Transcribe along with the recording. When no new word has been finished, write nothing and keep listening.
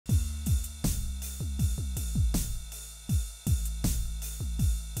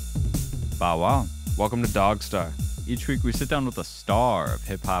Bow wow. Welcome to DogStar. Each week we sit down with a star of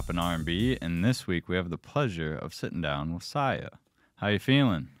hip-hop and R&B, and this week we have the pleasure of sitting down with Saya. How you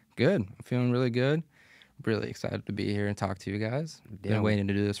feeling? Good. I'm feeling really good. Really excited to be here and talk to you guys. Been waiting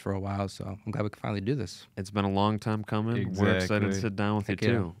to do this for a while, so I'm glad we can finally do this. It's been a long time coming. Exactly. We're excited to sit down with Heck you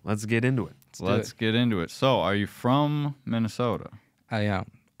too. Let's get into it. Let's get into it. So, are you from Minnesota? I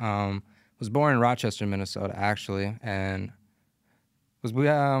am. Was born in Rochester, Minnesota, actually, and we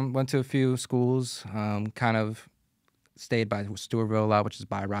went to a few schools. Kind of stayed by Stewartville a lot, which is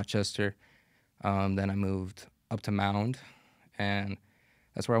by Rochester. Then I moved up to Mound, and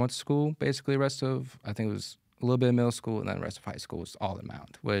that's where I went to school. Basically, the rest of, I think it was a little bit of middle school, and then the rest of high school was all in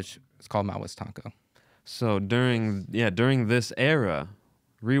Mound, which is called Mount Westonko. So during this era,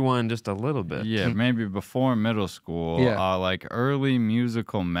 rewind just a little bit. Yeah, maybe before middle school. Yeah. Like early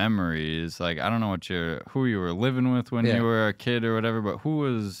musical memories. Like I don't know who you were living with when you were a kid or whatever, but who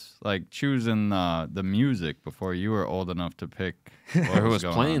was like choosing the music before you were old enough to pick? Or who was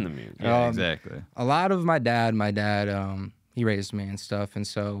going playing on? the music? Yeah, exactly. A lot of my dad, he raised me and stuff, and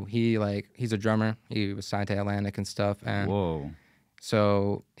so he's a drummer. He was signed to Atlantic and stuff, and Whoa.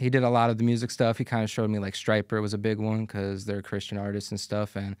 so he did a lot of the music stuff. He kind of showed me like Stryper was a big one because they're Christian artists and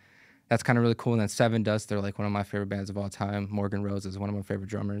stuff, and that's kind of really cool. And then Seven Dust, they're like one of my favorite bands of all time. Morgan Rose is one of my favorite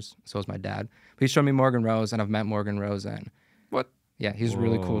drummers. So is my dad. But he showed me Morgan Rose, and I've met Morgan Rose, and What? yeah, he's a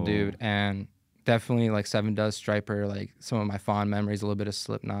really cool Whoa. dude, and definitely like Seven Dust, Stryper, like some of my fond memories, a little bit of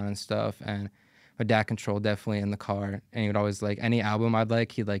Slipknot and stuff, and my dad controlled definitely in the car, and he would always like any album I'd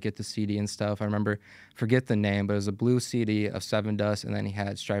like, he'd like get the CD and stuff. I remember, forget the name, but it was a blue CD of Seven Dust, and then he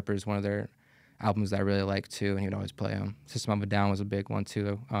had Stryper's one of their albums that I really liked too, and he'd always play them. System of a Down was a big one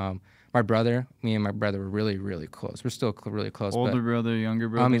too. Me and my brother were really, really close. We're still really close. Older brother, younger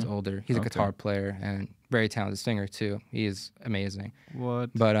brother? He's older. He's a Okay. guitar player and very talented singer too. He is amazing. What?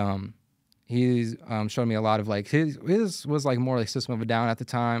 But he's showed me a lot of like his was like more like System of a Down at the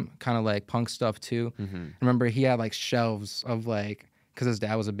time, kind of like punk stuff too. Mm-hmm. I remember he had like shelves of like, because his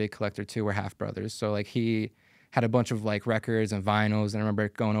dad was a big collector too. We're half brothers, so like he had a bunch of like records and vinyls. And I remember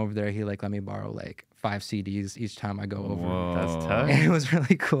going over there, he like let me borrow like 5 CDs each time I go over. Whoa. That's tight. And it was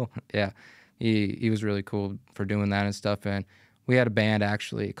really cool. Yeah, he was really cool for doing that and stuff. And we had a band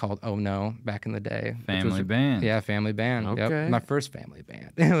actually called Oh No back in the day. Family band. Yeah, family band. Okay. Yep, my first family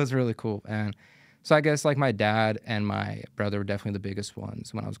band. It was really cool. And so I guess like my dad and my brother were definitely the biggest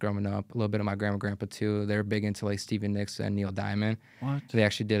ones when I was growing up. A little bit of my grandma and grandpa too. They were big into like Stevie Nicks and Neil Diamond. What? They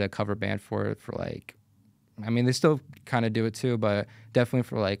actually did a cover band for it for like, I mean, they still kind of do it too, but definitely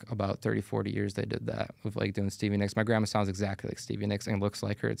for like about 30, 40 years they did that with like doing Stevie Nicks. My grandma sounds exactly like Stevie Nicks and looks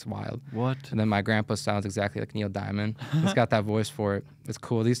like her. It's wild. What? And then my grandpa sounds exactly like Neil Diamond. He's got that voice for it. It's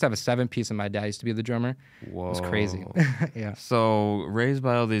cool. They used to have a 7-piece, and my dad used to be the drummer. Whoa. It was crazy. Yeah. So raised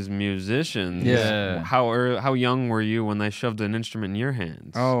by all these musicians. Yeah. How young were you when they shoved an instrument in your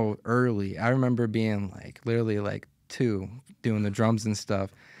hands? Oh, early. I remember being like literally like 2 doing the drums and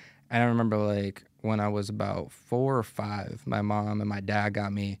stuff. And I remember like when I was about 4 or 5, my mom and my dad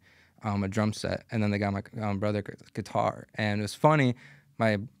got me a drum set, and then they got my brother guitar. And it was funny.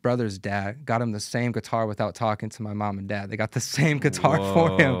 My brother's dad got him the same guitar without talking to my mom and dad. They got the same guitar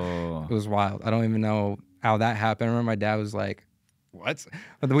for him. Whoa. It was wild. I don't even know how that happened. I remember my dad was like, what?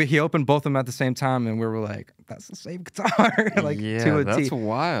 But he opened both of them at the same time, and we were like, that's the same guitar. Like yeah, to a that's T.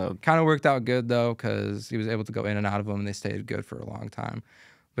 wild. Kind of worked out good, though, because he was able to go in and out of them, and they stayed good for a long time.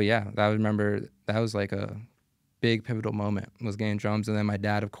 But yeah, I remember that was like a big pivotal moment, was getting drums. And then my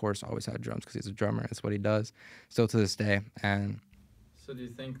dad, of course, always had drums because he's a drummer. That's what he does still to this day. And So do you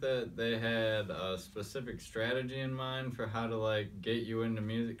think that they had a specific strategy in mind for how to like get you into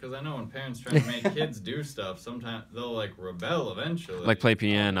music? Because I know when parents try to make kids do stuff, sometimes they'll like rebel eventually. Like play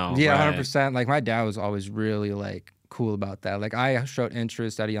piano. yeah, right. 100%. Like my dad was always really like cool about that. Like I showed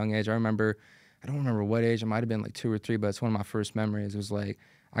interest at a young age. I don't remember what age. It might have been like 2 or 3, but it's one of my first memories. It was like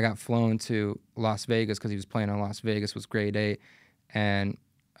I got flown to Las Vegas because he was playing in Las Vegas. It was grade 8, and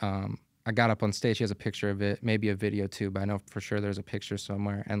I got up on stage. He has a picture of it, maybe a video too, but I know for sure there's a picture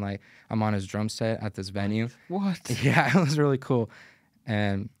somewhere. And like I'm on his drum set at this venue. What? Yeah, it was really cool.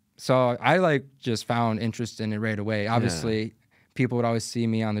 And so I like just found interest in it right away. Obviously, people would always see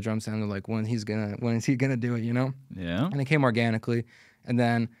me on the drum set and they're like, when is he gonna do it, you know? Yeah. And it came organically. And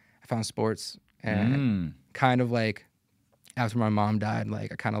then I found sports, and kind of like after my mom died,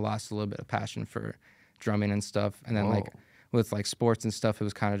 like I kind of lost a little bit of passion for drumming and stuff. And then like with like sports and stuff, it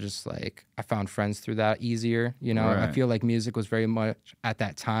was kind of just like I found friends through that easier. You know, I Right. feel like music was very much at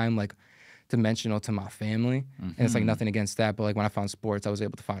that time like dimensional to my family. And it's like nothing against that, but like when I found sports, I was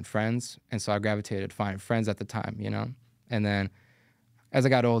able to find friends. And so I gravitated to find friends at the time, you know? And then as I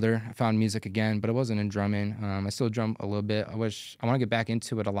got older, I found music again, but it wasn't in drumming. I still drum a little bit. I want to get back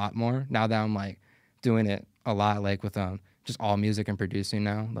into it a lot more now that I'm like doing it a lot, like with just all music and producing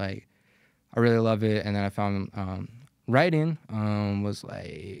now. Like I really love it. And then I found writing was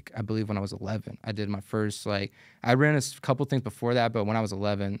like, I believe when I was 11, I did my first, like, I ran a couple things before that, but when I was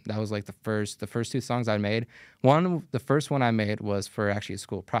 11, that was like the first 2 songs I made. The first one I made was for actually a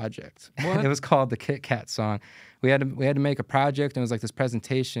school project. What? It was called the Kit Kat song. We had to make a project, and it was like this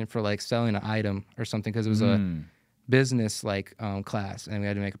presentation for like selling an item or something, because it was a business like class, and we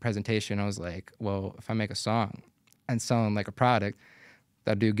had to make a presentation. I was like, well, if I make a song and selling like a product,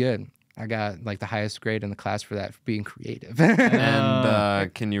 that'd do good. I got like the highest grade in the class for that, for being creative.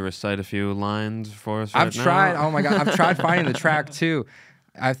 And can you recite a few lines for us? I've right tried. now? Oh my God, I've tried finding the track too.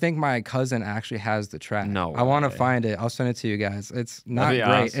 I think my cousin actually has the track. No I want to way. find it. I'll send it to you guys. It's not That'd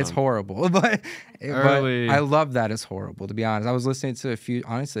great. be It's awesome. horrible, but Early. I love that it's horrible. To be honest, I was listening to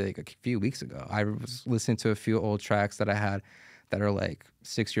honestly, like a few weeks ago. I was listening to a few old tracks that I had that are like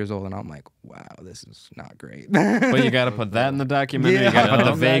 6 years old, and I'm like, wow, this is not great. But you got to put that in the documentary. Yeah, you got to put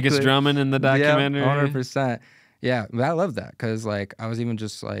the exactly. Vegas drumming in the documentary. 100%. Yeah, but I love that, because like I was even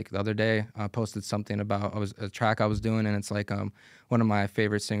just like the other day I posted something about a track I was doing, and it's like one of my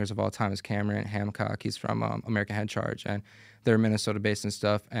favorite singers of all time is Cameron Hancock. He's from American Head Charge, and they're Minnesota based and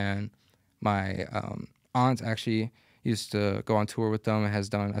stuff. And my aunt actually used to go on tour with them and has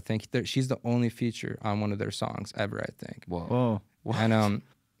done. I think she's the only feature on one of their songs ever, I think. Whoa. And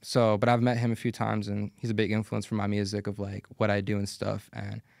but I've met him a few times, and he's a big influence for my music of like what I do and stuff.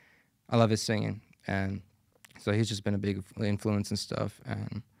 And I love his singing, and so he's just been a big influence and stuff.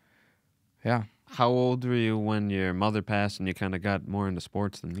 And yeah. How old were you when your mother passed and you kind of got more into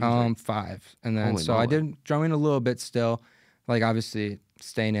sports than music? 5. And then Holy so I moly. did drumming a little bit still, like obviously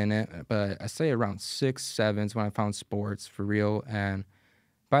staying in it, but I say around 6, 7 is when I found sports for real. And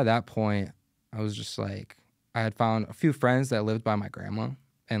by that point, I was just like, I had found a few friends that lived by my grandma,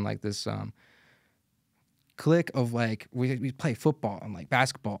 and like this clique of like, we play football and like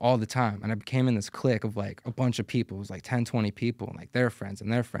basketball all the time. And I became in this clique of like a bunch of people. It was like 10, 20 people, and like their friends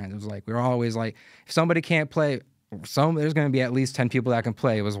and their friends. It was like, we were always like, if somebody can't play, there's going to be at least 10 people that can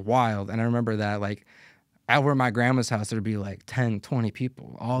play. It was wild. And I remember that like over at my grandma's house, there'd be like 10, 20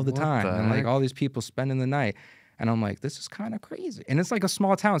 people all the What time. the And like heck? all these people spending the night. And I'm like, this is kind of crazy. And it's like a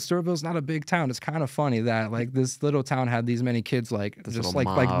small town. Stewartville's not a big town. It's kind of funny that like this little town had these many kids like This just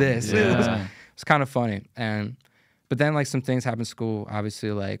little like mob. this. Yeah. It's kind of funny. But then like some things happened in school.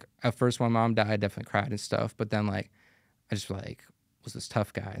 Obviously, like at first when mom died, I definitely cried and stuff. But then like I just like was this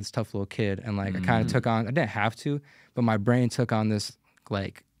tough guy, this tough little kid. And like I kind of took on, I didn't have to, but my brain took on this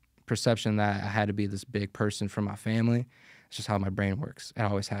like perception that I had to be this big person for my family. It's just how my brain works. It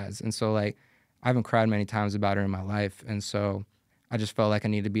always has. And so like I haven't cried many times about her in my life. And so I just felt like I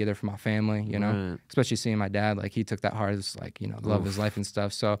needed to be there for my family, you know, Right. especially seeing my dad, like he took that hard as like, you know, the love of his life and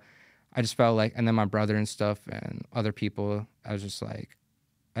stuff. So I just felt like, and then my brother and stuff and other people, I was just like,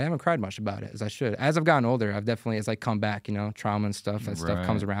 I haven't cried much about it as I should. As I've gotten older, I've definitely, it's like come back, you know, trauma and stuff, that stuff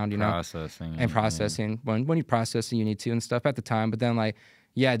comes around, you know, Processing. and processing. When you process it, you need to and stuff at the time. But then like,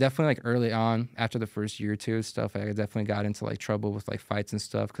 yeah, definitely like early on after the first year or two stuff, I definitely got into like trouble with like fights and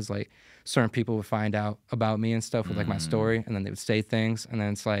stuff. Cause like certain people would find out about me and stuff with like my story, and then they would say things. And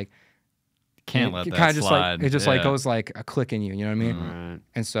then it's like, Can't let it that kinda just slide. like, it just like Yeah. goes like a click in you, you know what I mean? Right.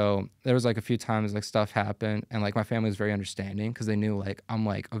 And so there was like a few times like stuff happened, and like my family was very understanding because they knew like I'm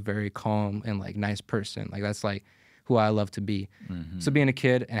like a very calm and like nice person. Like that's like who I love to be. So being a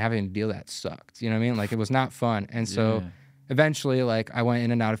kid and having to deal with that sucked. You know what I mean? Like it was not fun. And so Yeah. eventually like I went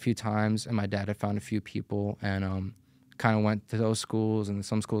in and out a few times, and my dad had found a few people, and kind of went to those schools, and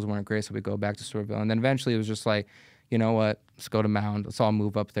some schools weren't great, so we go back to Stewartville. And then eventually it was just like, you know what, let's go to Mound. Let's all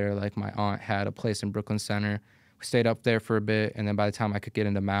move up there. Like my aunt had a place in Brooklyn Center. We stayed up there for a bit, and then by the time I could get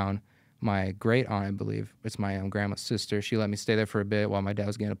into Mound, my great aunt, I believe, it's my grandma's sister, she let me stay there for a bit while my dad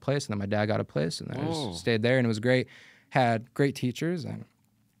was getting a place, and then my dad got a place, and then I Whoa. just stayed there, and it was great. Had great teachers, and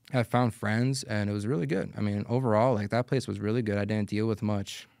I found friends, and it was really good. I mean, overall, like that place was really good. I didn't deal with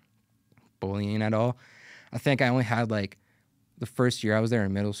much bullying at all. I think I only had like the first year I was there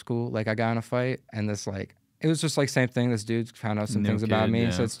in middle school, like I got in a fight, and this like, it was just like same thing. This dude found out some New things about kid, me, yeah.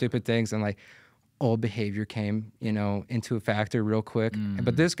 said stupid things, and like old behavior came, you know, into a factor real quick.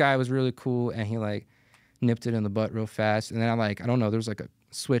 But this guy was really cool, and he like nipped it in the butt real fast. And then I don't know, there was like a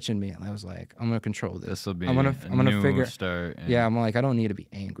switch in me, and I was like, I'm gonna control this. This will be I'm gonna new figure. start. Yeah, I'm like, I don't need to be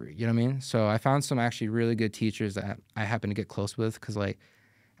angry. You know what I mean? So I found some actually really good teachers that I happened to get close with, because like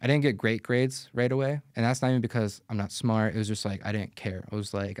I didn't get great grades right away. And that's not even because I'm not smart. It was just like I didn't care. I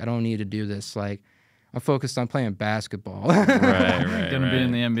was like, I don't need to do this. Like I'm focused on playing basketball. Right. Gonna be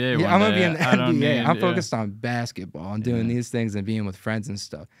in the NBA. Yeah, one I'm gonna day. be in the I don't NBA. need- I'm yeah. focused on basketball and doing Yeah. these things and being with friends and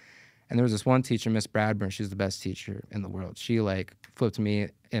stuff. And there was this one teacher, Miss Bradburn. She's the best teacher in the world. She like flipped me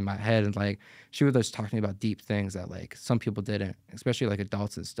in my head and like she would just talk to me about deep things that like some people didn't, especially like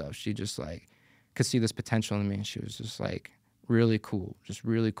adults and stuff. She just like could see this potential in me, and she was just like really cool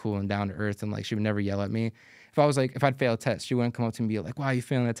and down to earth. And like she would never yell at me. If I'd fail a test, she wouldn't come up to me and be like, "Why are you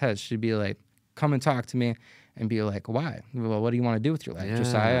failing a test?" She'd be like, "Come and talk to me," and be like, "Why? Well, what do you want to do with your life,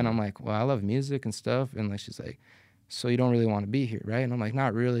 Josiah?" And I'm like, "Well, I love music and stuff." And like she's like, "So you don't really want to be here, right?" And I'm like,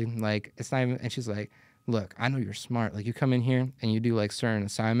 "Not really. Like it's not even." And she's like, "Look, I know you're smart. Like you come in here and you do like certain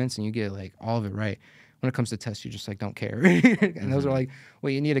assignments and you get like all of it right. When it comes to tests, you just like don't care." And those are like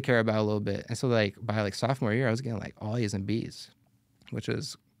what you need to care about a little bit. And so like by like sophomore year, I was getting like all A's and B's, which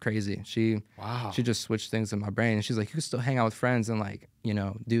was crazy. She just switched things in my brain, and she's like, "You can still hang out with friends and like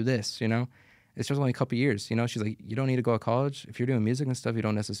do this, It's just only a couple years, She's like, "You don't need to go to college. If you're doing music and stuff, you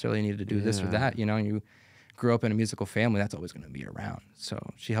don't necessarily need to do this or that, And you grew up in a musical family, that's always going to be around." So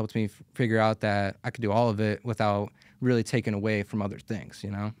she helped me figure out that I could do all of it without really taking away from other things,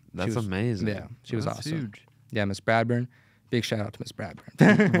 That's amazing. Yeah, she was That's awesome. huge. Yeah, Miss Bradburn. Big shout out to Miss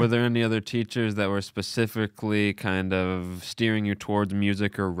Bradburn. Were there any other teachers that were specifically kind of steering you towards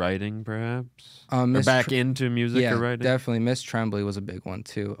music or writing, perhaps? Or Miss back into music Yeah, or writing? definitely. Miss Tremblay was a big one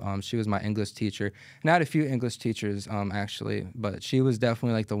too. She was my English teacher, and I had a few English teachers actually, but she was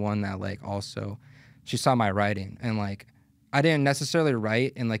definitely like the one that like also, she saw my writing, and like I didn't necessarily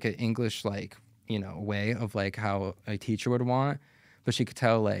write in like an English like way of like how a teacher would want. But she could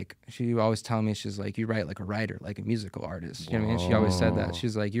tell, like, she would always tell me, she's like, "You write like a writer, like a musical artist." You know what I mean? She always said that.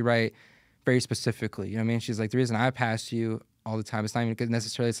 She's like, "You write very specifically." You know what I mean? She's like, "The reason I pass you all the time, it's not even because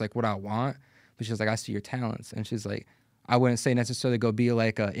necessarily it's like what I want, but she's like, I see your talents." And she's like, I wouldn't say necessarily go be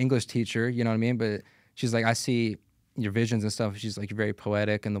like an English teacher, you know what I mean? But she's like, I see your visions and stuff. She's like, you're very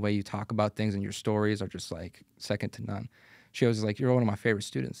poetic, and the way you talk about things and your stories are just like second to none. She was like, "You're one of my favorite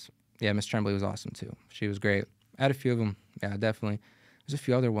students." Yeah, Miss Tremblay was awesome too. She was great. I had a few of them. Yeah, definitely. There's a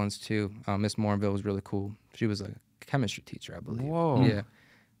few other ones too. Miss Morinville was really cool. She was a chemistry teacher, I believe. Whoa. Yeah,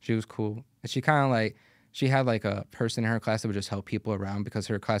 she was cool. And she kind of like, she had like a person in her class that would just help people around, because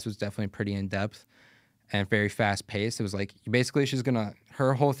her class was definitely pretty in depth and very fast paced. It was like, basically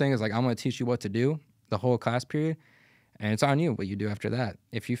her whole thing is like, "I'm gonna teach you what to do the whole class period, and it's on you what you do after that.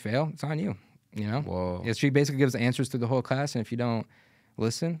 If you fail, it's on you, Whoa. Yeah, she basically gives answers through the whole class, and if you don't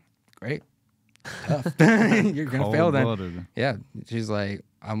listen, great. Tough. You're gonna fail then. Cold-blooded. Yeah, she's like,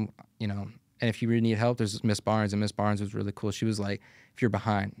 and if you really need help, there's Miss Barnes, and Miss Barnes was really cool. She was like, if you're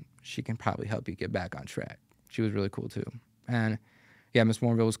behind, she can probably help you get back on track. She was really cool too. And yeah, Miss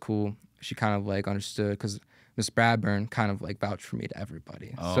Morinville was cool. She kind of like understood, because Miss Bradburn kind of like vouched for me to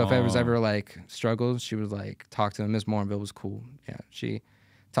everybody. So if there was ever like struggles, she would like talk to them. Miss Morinville was cool. Yeah, she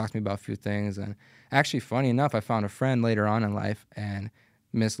talked to me about a few things. And actually, funny enough, I found a friend later on in life, and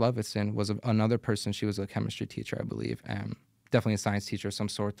Miss Levinson was another person. She was a chemistry teacher, I believe, and definitely a science teacher of some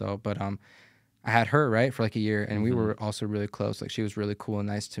sort, though. But I had her, right, for like a year, and we were also really close. Like, she was really cool and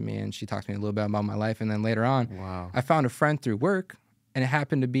nice to me, and she talked to me a little bit about my life. And then later on, I found a friend through work, and it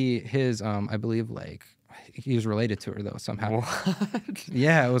happened to be his, I believe, like, he was related to her, though, somehow. What?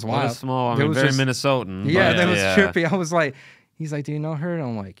 Yeah, it was wild. What a small, It was very just- Minnesotan. Yeah, but that was trippy. I was like, he's like, "Do you know her?" And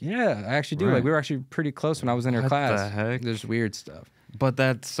I'm like, "Yeah, I actually do." Right. Like, we were actually pretty close when I was in her What class. the heck? There's weird stuff. But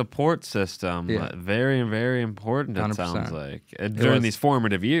that support system, Yeah. very, very important, it 100%. sounds like. During was these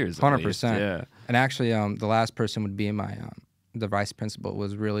formative years, at 100%. least. Yeah. And actually, the last person would be my, the vice principal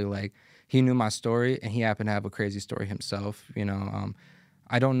was really like, he knew my story, and he happened to have a crazy story himself.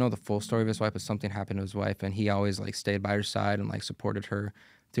 I don't know the full story of his wife, but something happened to his wife, and he always like stayed by her side and like supported her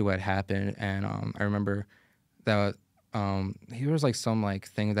through what happened. And I remember that he was like some like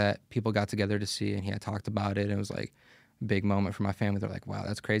thing that people got together to see, and he had talked about it. And it was like a big moment for my family. They're like, "Wow,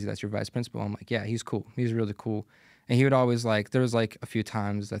 that's crazy. That's your vice principal." I'm like, "Yeah, he's cool. He's really cool." And he would always like, there was like a few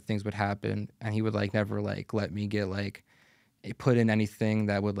times that things would happen, and he would like never like let me get like put in anything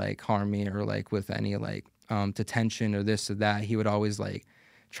that would like harm me, or like with any like detention or this or that. He would always like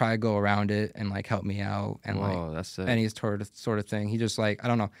try to go around it and like help me out, and Whoa, like that's it. any sort of thing. He just like, I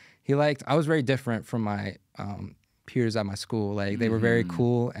don't know. I was very different from my peers at my school. Like, they were very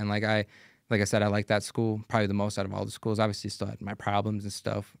cool, and like I said, I liked that school probably the most out of all the schools. Obviously, still had my problems and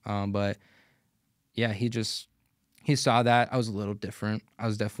stuff, but yeah, he saw that I was a little different. I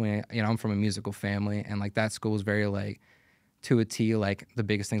was definitely, I'm from a musical family, and like that school was very like to a T. Like, the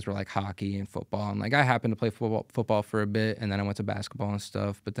biggest things were like hockey and football, and like I happened to play football for a bit, and then I went to basketball and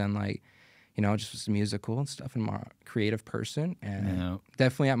stuff. But then like, just was musical and stuff, and more creative person. And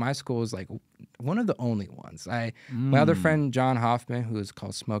definitely at my school was like one of the only ones. My other friend John Hoffman, who is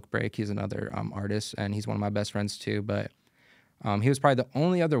called Smoke Break, he's another artist, and he's one of my best friends too. But he was probably the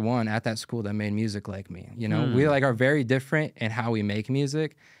only other one at that school that made music like me. You know, we like are very different in how we make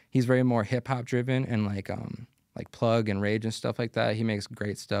music. He's very more hip hop driven and like Plug and Rage and stuff like that. He makes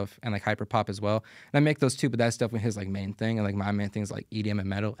great stuff, and like hyper pop as well. And I make those too, but that's definitely his like main thing. And like my main thing is like EDM and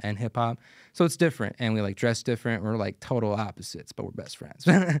metal and hip hop. So it's different, and we like dress different. We're like total opposites, but we're best friends.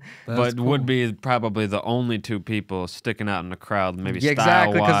 But cool. Would be probably the only two people sticking out in the crowd, maybe yeah,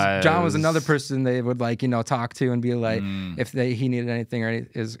 exactly. Because John was another person they would like talk to and be like if he needed anything or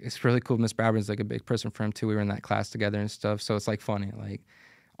it's really cool. Miss Bradburn is like a big person for him too. We were in that class together and stuff. So it's like funny like.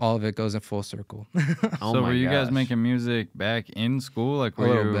 All of it goes in full circle. So were you guys making music back in school? Like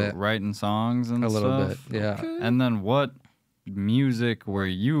were you writing songs and stuff? A little bit, yeah. Okay. And then what music were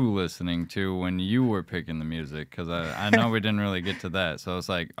you listening to when you were picking the music? Because I know we didn't really get to that. So it's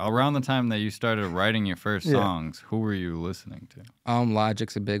like around the time that you started writing your first songs, who were you listening to?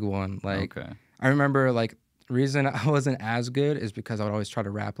 Logic's a big one. Like I remember like reason I wasn't as good is because I would always try to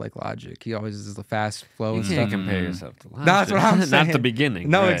rap like Logic. He always is the fast flow and stuff. You can't compare yourself to Logic. That's what I'm saying. Not the beginning.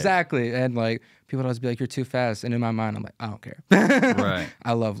 No, right. exactly. And like people would always be like, "You're too fast," and in my mind, I'm like, "I don't care." Right.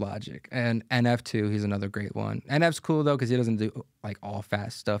 I love Logic and NF too. He's another great one. NF's cool though because he doesn't do like all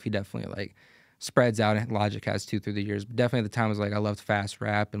fast stuff. He definitely like spreads out. And Logic has too through the years. But definitely at the time was like I loved fast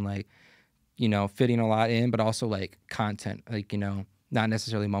rap and like fitting a lot in, but also like content like not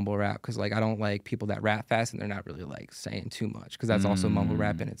necessarily mumble rap because like I don't like people that rap fast and they're not really like saying too much because that's also mumble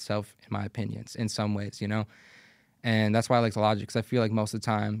rap in itself in my opinions in some ways and that's why I like the Logic because I feel like most of the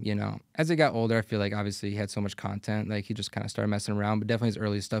time as I got older I feel like obviously he had so much content like he just kind of started messing around but definitely his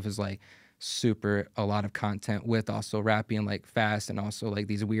early stuff is like super a lot of content with also rapping like fast and also like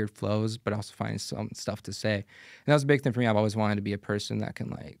these weird flows but also finding some stuff to say and that was a big thing for me. I've always wanted to be a person that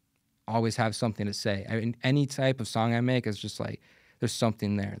can like always have something to say. I mean any type of song I make is just like there's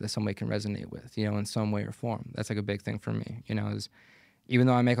something there that somebody can resonate with, in some way or form. That's like a big thing for me, is even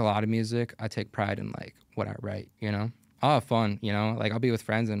though I make a lot of music, I take pride in like what I write, I'll have fun, like I'll be with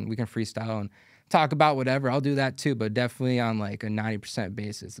friends and we can freestyle and talk about whatever. I'll do that too, but definitely on like a 90%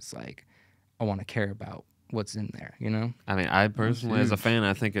 basis, it's like I want to care about what's in there, I mean, I personally, as a fan,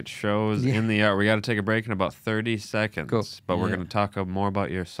 I think it shows in the art. We got to take a break in about 30 seconds, cool. But we're going to talk more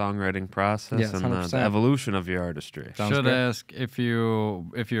about your songwriting process and the evolution of your artistry. Should ask if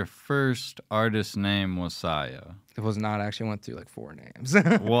your first artist name was Saya. It was not. I actually went through like 4 names.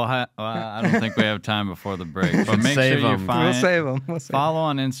 Well, I don't think we have time before the break, but make sure you find. We'll save them. Follow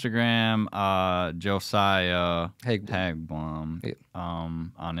on Instagram, Josiah Hagblom. Yeah.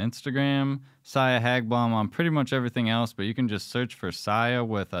 On Instagram, Saya Hagblom. On pretty much everything else, but you can just search for Saya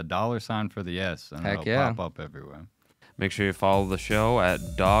with a $ for the S, and it'll pop up everywhere. Make sure you follow the show at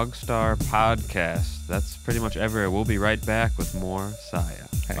DogStar Podcast. That's pretty much everywhere. We'll be right back with more Saya.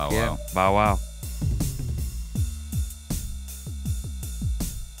 Bow wow. Bow wow.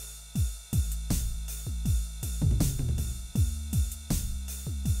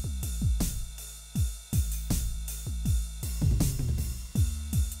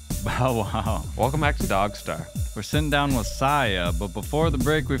 Oh, wow. Welcome back to DogStar. We're sitting down with Saya, but before the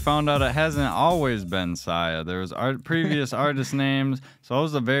break, we found out it hasn't always been Saya. There was previous artist names, so it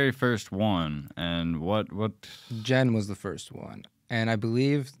was the very first one. And what? Jen was the first one. And I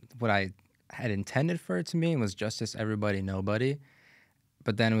believe what I had intended for it to mean was Justice Everybody Nobody.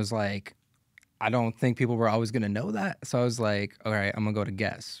 But then it was like, I don't think people were always going to know that. So I was like, all right, I'm going to go to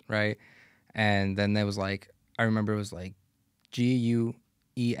guess, right? And then there was like, I remember it was like GUEST,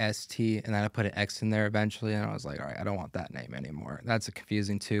 and then I put an X in there eventually, and I was like, all right, I don't want that name anymore. That's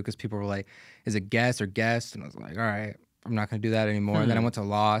confusing too, because people were like, is it guest or guest? And I was like, all right, I'm not going to do that anymore. And then I went to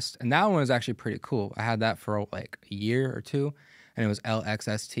Lost, and that one was actually pretty cool. I had that for like a year or two, and it was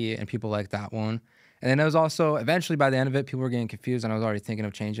LXST, and people liked that one. And then it was also, eventually by the end of it, people were getting confused, and I was already thinking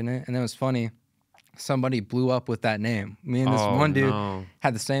of changing it. And then it was funny, somebody blew up with that name. Me and this one dude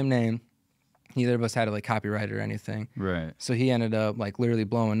had the same name. Neither of us had to like copyright or anything. Right. So he ended up like literally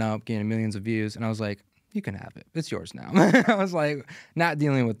blowing up, getting millions of views. And I was like, you can have it. It's yours now. I was like, not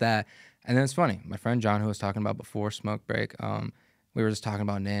dealing with that. And then it's funny. My friend John, who was talking about before Smoke Break, we were just talking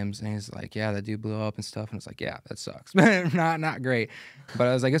about names. And he's like, yeah, that dude blew up and stuff. And it's like, yeah, that sucks. not great. But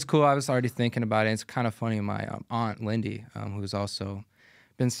I was like, it's cool. I was already thinking about it. It's kind of funny. My aunt, Lindy, who's also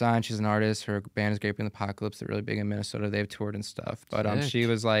been signed. She's an artist. Her band is Graping the Apocalypse. They're really big in Minnesota. They've toured and stuff. But she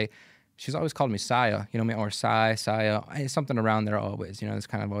was like, she's always called me Saya, you know what I mean? Or Saya, something around there always. You know, it's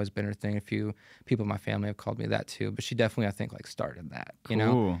kind of always been her thing. A few people in my family have called me that too. But she definitely, I think, like started that, you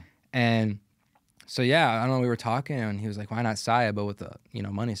know? And so, yeah, I don't know, we were talking and he was like, why not Saya, but with a,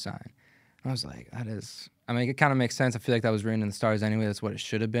 money sign? I was like, that is, I mean, it kind of makes sense. I feel like that was written in the stars anyway. That's what it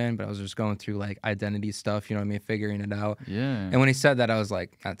should have been. But I was just going through like identity stuff, you know what I mean? Figuring it out. Yeah. And when he said that, I was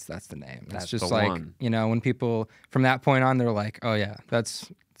like, that's the name. That's just the like, one. you know, when people from that point on, they're like, oh yeah,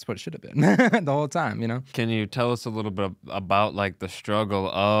 that's what it should have been the whole time, you know? Can you tell us a little bit about like the struggle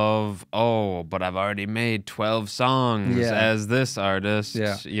of, oh, but I've already made 12 songs as this artist.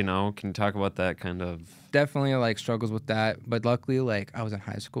 Yeah. You know, can you talk about that kind of? Definitely like struggles with that. But luckily, like I was in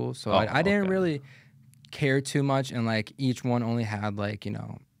high school, so I didn't really care too much. And like each one only had like, you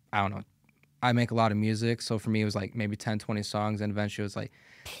know, I don't know. I make a lot of music. So for me, it was like maybe 10, 20 songs. And eventually it was like,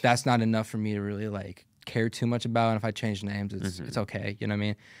 that's not enough for me to really like care too much about. And if I change names, it's okay. You know what I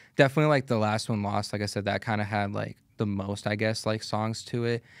mean? Definitely like the last one, Lost, like I said, that kind of had like the most, I guess, like songs to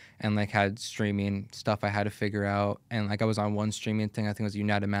it, and like had streaming stuff I had to figure out. And like I was on one streaming thing, I think it was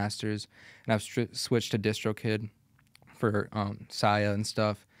United Masters, and I've switched to DistroKid for Saya and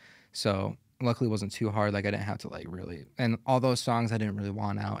stuff. So luckily it wasn't too hard. Like I didn't have to like really, and all those songs I didn't really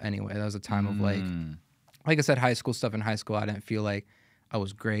want out anyway. That was a time of like I said, high school stuff. In high school, I didn't feel like I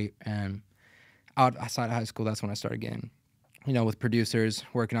was great, and outside of high school, that's when I started getting, you know, with producers,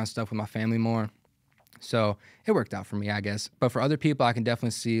 working on stuff with my family more. So it worked out for me, I guess. But for other people, I can definitely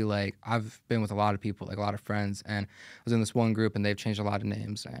see, like, I've been with a lot of people, like a lot of friends, and I was in this one group and they've changed a lot of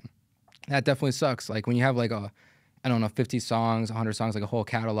names. And that definitely sucks. Like when you have like I don't know, 50 songs, 100 songs, like a whole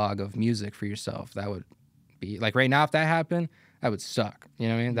catalog of music for yourself, that would be, like right now, if that happened, that would suck. You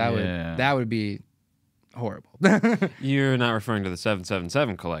know what I mean? That would be horrible. You're not referring to the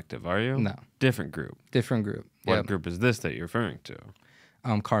 777 Collective, are you? No. Different group. Different group. What group is this that you're referring to?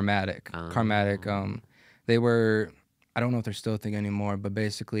 Karmatic. Karmatic. They were, I don't know if they're still a thing anymore, but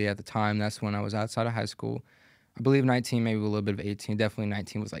basically at the time, that's when I was outside of high school. I believe 19, maybe a little bit of 18. Definitely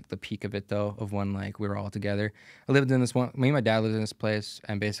 19 was like the peak of it though, of when like we were all together. I lived in this one, me and my dad lived in this place,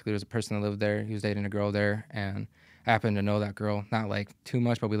 and basically there was a person that lived there. He was dating a girl there, and I happened to know that girl, not like too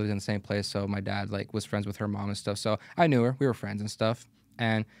much, but we lived in the same place. So my dad like was friends with her mom and stuff. So I knew her, we were friends and stuff.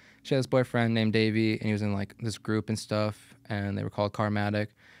 And she had this boyfriend named Davey, and he was in like this group and stuff, and they were called Karmatic.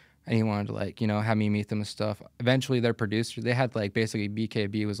 And he wanted to like, you know, have me meet them and stuff. Eventually their producer, they had like basically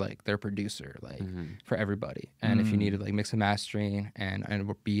BKB was like their producer, like for everybody. And if you needed like mix and mastering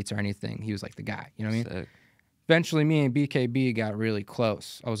and beats or anything, he was like the guy, you know what I mean? Eventually me and BKB got really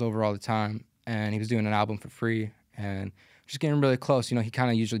close. I was over all the time, and he was doing an album for free and just getting really close. You know, he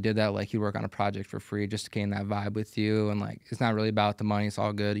kind of usually did that, like he'd work on a project for free just to gain that vibe with you. And like, it's not really about the money. It's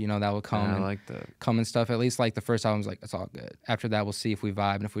all good. You know, that will come. I like that. Come and stuff. At least like the first album's like, it's all good. After that, we'll see if we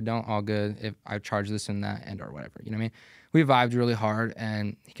vibe. And if we don't, all good. If I charge this and that and or whatever, you know what I mean? We vibed really hard,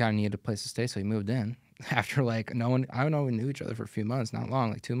 and he kind of needed a place to stay. So he moved in after like I don't know, we knew each other for a few months, not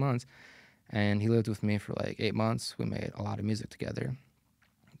long, like 2 months. And he lived with me for like 8 months. We made a lot of music together.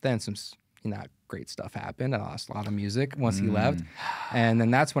 Then some not great stuff happened. I lost a lot of music once he left. And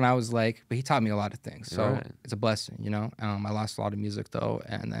then that's when I was like, but he taught me a lot of things. So it's a blessing, you know? I lost a lot of music though.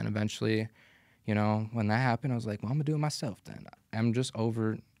 And then eventually, you know, when that happened, I was like, well, I'm gonna do it myself then. I'm just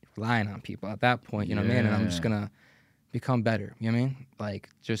over relying on people at that point, you know what I mean? And I'm just gonna become better, you know what I mean? Like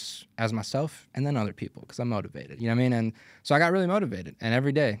just as myself and then other people, because I'm motivated, you know what I mean? And so I got really motivated. And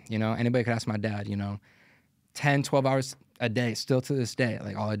every day, you know, anybody could ask my dad, you know, 10, 12 hours a day, still to this day,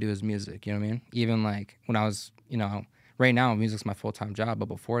 like all I do is music, you know what I mean? Even like when I was, you know, right now music's my full-time job, but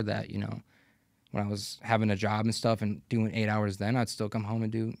before that, you know, when I was having a job and stuff and doing 8 hours, then I'd still come home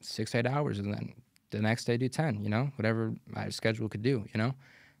and do 6, 8 hours, and then the next day do 10, you know, whatever my schedule could do, you know?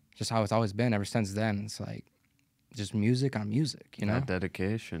 Just how it's always been ever since then. It's like just music on music, you know? That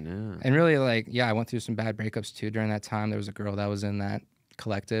dedication, yeah. And really like, yeah, I went through some bad breakups too during that time. There was a girl that was in that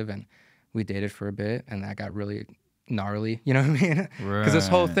collective, and we dated for a bit, and that got really gnarly, you know what I mean? Because this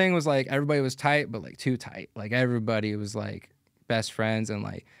whole thing was like, everybody was tight, but like too tight. Like everybody was like best friends and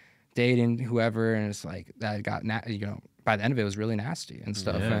like dating whoever, and it's like that got, you know, by the end of it was really nasty and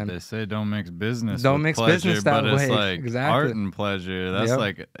stuff. Yeah, and they say don't mix business don't with mix pleasure, business that but way. It's like exactly. art and pleasure. That's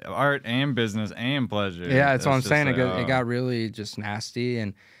like art and business and pleasure. Yeah, that's what I'm saying. Like, it got really just nasty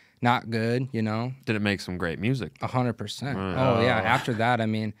and not good, you know? Did it make some great music? 100%. Oh, yeah. After that, I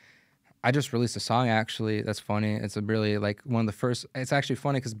mean, I just released a song, actually. That's funny. It's a really, like, one of the first. It's actually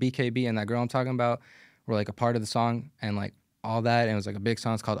funny because BKB and that girl I'm talking about were, like, a part of the song and, like, all that. And it was, like, a big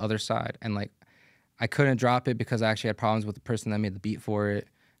song. It's called Other Side. And, like, I couldn't drop it because I actually had problems with the person that made the beat for it,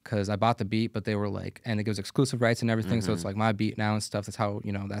 because I bought the beat, but they were, like, and it gives exclusive rights and everything. So it's, like, my beat now and stuff. That's how,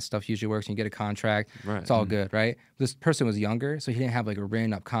 you know, that stuff usually works. You get a contract. Right. It's all good, right? This person was younger, so he didn't have, like, a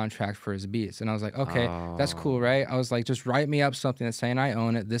written up contract for his beats. And I was like, okay, that's cool, right? I was like, just write me up something that's saying I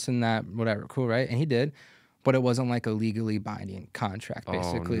own it, this and that, whatever, cool, right? And he did. but it wasn't like a legally binding contract,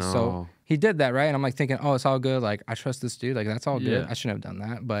 basically. Oh, no. So he did that, right? And I'm like thinking, oh, it's all good. Like, I trust this dude. Like, that's all good. I shouldn't have done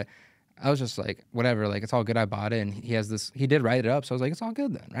that. But I was just like, whatever. Like, it's all good. I bought it. And he did write it up. So I was like, it's all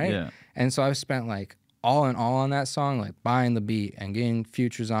good then, right? Yeah. And so I spent like all in all on that song, like buying the beat and getting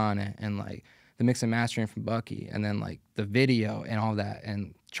futures on it and like the mix and mastering from Bucky and then like the video and all that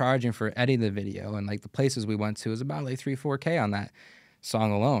and charging for editing the video and like the places we went to was about like 3-4K on that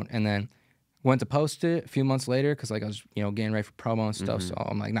song alone. And then went to post it a few months later because like I was, getting ready for promo and stuff. So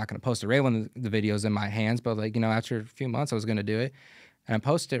I'm like not gonna post it right when the video's in my hands, but like, after a few months I was gonna do it. And I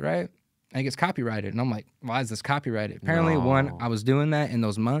post it, right? And it gets copyrighted. And I'm like, why is this copyrighted? Apparently when I was doing that in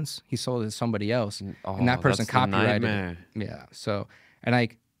those months, he sold it to somebody else. And that person copyrighted it. Yeah. So and I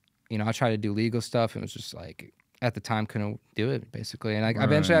tried to do legal stuff and it was just like at the time couldn't do it basically. And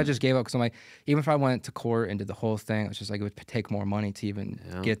eventually I just gave up because I'm like, even if I went to court and did the whole thing, it's just like it would take more money to even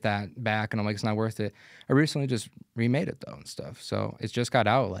get that back. And I'm like, it's not worth it. I recently just remade it though and stuff. So it just got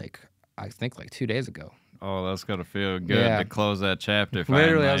out like, I think like 2 days ago. Oh, that's gotta feel good to close that chapter.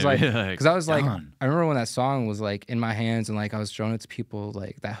 Literally, I was like, because I was like, I remember when that song was like in my hands and like I was showing it to people,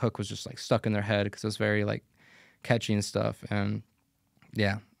 like that hook was just like stuck in their head because it was very like catchy and stuff. And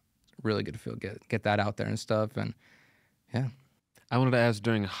yeah, really good to feel get that out there and stuff. And yeah, I wanted to ask,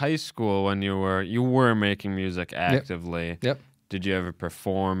 during high school when you were making music actively. Yep. Did you ever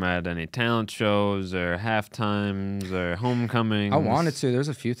perform at any talent shows or halftimes or homecomings? I wanted to. There's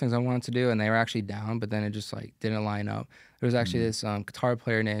a few things I wanted to do, and they were actually down, but then it just like didn't line up. There was actually this guitar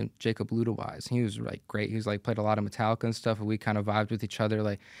player named Jacob Ludewise. He was like great. He was like played a lot of Metallica and stuff, and we kind of vibed with each other.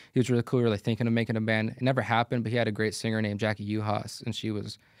 Like he was really cool. We were like thinking of making a band. It never happened, but he had a great singer named Jackie Uhas, and she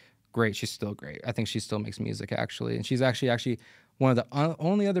was great. She's still great. I think she still makes music actually, and she's actually one of the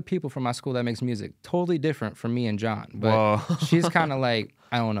only other people from my school that makes music. Totally different from me and John. But she's kind of like,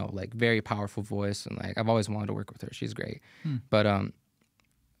 I don't know, like very powerful voice. And like, I've always wanted to work with her. She's great. But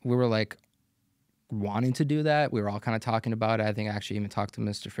we were like wanting to do that. We were all kind of talking about it. I think I actually even talked to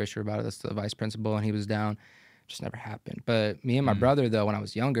Mr. Fisher about it. That's the vice principal. And he was down. Just never happened. But me and my brother, though, when I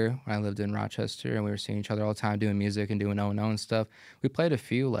was younger, when I lived in Rochester and we were seeing each other all the time doing music and doing O&O and stuff, we played a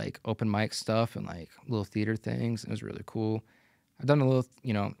few like open mic stuff and like little theater things. It was really cool. I've done a little,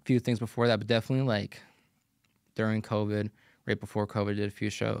 few things before that, but definitely like during COVID, right before COVID, did a few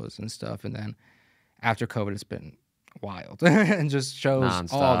shows and stuff. And then after COVID, it's been wild and just shows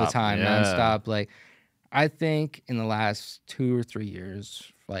non-stop, all the time, nonstop. Like I think in the last 2 or 3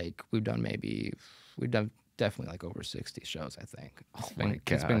 years, like we've done definitely like over 60 shows, I think.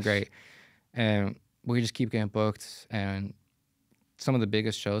 It's been great. And we just keep getting booked. And some of the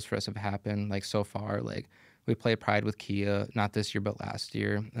biggest shows for us have happened like so far, like we played Pride with Kia, not this year, but last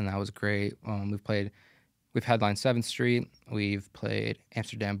year, and that was great. We've headlined 7th Street. We've played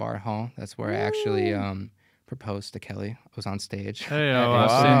Amsterdam Bar Hall. That's where I actually proposed to Kelly. I was on stage. Hey, I've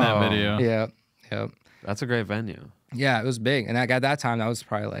seen that video. Yeah. That's a great venue. Yeah, it was big. And at that time, that was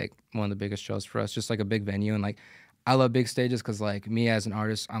probably like one of the biggest shows for us, just like a big venue. And like, I love big stages because like me as an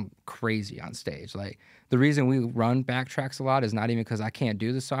artist, I'm crazy on stage. Like the reason we run backtracks a lot is not even because I can't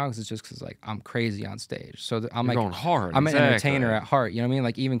do the songs. It's just because like I'm crazy on stage. So I'm You're going hard. I'm an entertainer at heart. You know what I mean?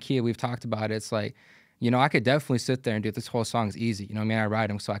 Like even Kia, we've talked about it. It's like, I could definitely sit there and do this whole song's easy. You know what I mean? I write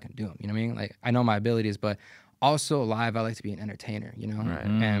them so I can do them. You know what I mean? Like I know my abilities, but also live, I like to be an entertainer, Right.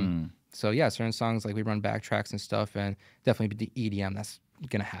 And so yeah, certain songs like we run backtracks and stuff, and definitely the EDM that's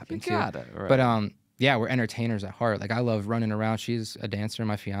gonna happen too. Got it, right. But yeah, we're entertainers at heart. Like I love running around. She's a dancer,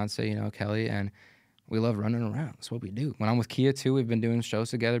 my fiance, Kelly, and we love running around. That's what we do. When I'm with Kia too, we've been doing shows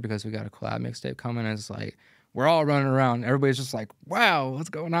together because we got a collab mixtape coming, and it's like we're all running around. Everybody's just like, wow, what's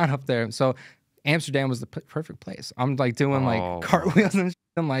going on up there? So Amsterdam was the perfect place. I'm like doing like cartwheels and shit.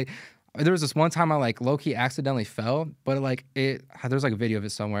 I'm like, there was this one time I like low-key accidentally fell, but like there's like a video of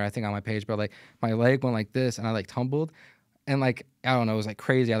it somewhere, I think on my page, but like my leg went like this and I like tumbled and like, I don't know, it was like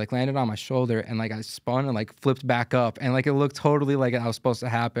crazy. I like landed on my shoulder and like I spun and like flipped back up and like it looked totally like it was supposed to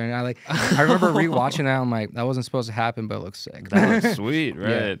happen. And I remember rewatching that. I'm like, that wasn't supposed to happen, but it looks sick. That looks sweet, right?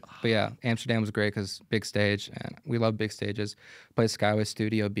 Yeah. But yeah, Amsterdam was great because big stage and we love big stages. Played Skyway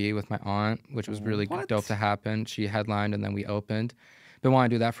Studio B with my aunt, which was really dope to happen. She headlined and then we opened. Been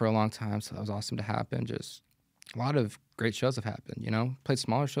wanting to do that for a long time, so that was awesome to happen. Just a lot of great shows have happened, Played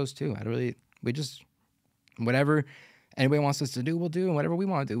smaller shows too. We just, whatever anybody wants us to do, we'll do, and whatever we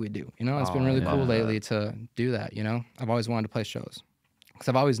want to do, we do. It's been really cool lately to do that, I've always wanted to play shows. Because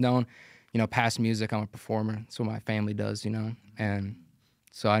I've always known, past music, I'm a performer. That's what my family does, and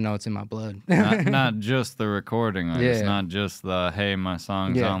so I know it's in my blood. not just the recording, it's not just the, hey, my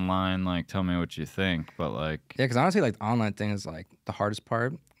song's online, like, tell me what you think, but like... Yeah, because honestly, like, the online thing is, like, the hardest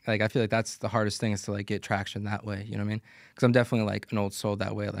part. Like I feel like that's the hardest thing is to like get traction that way. You know what I mean? Because I'm definitely like an old soul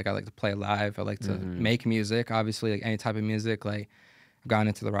that way. Like I like to play live. I like to make music. Obviously, like any type of music. Like I've gotten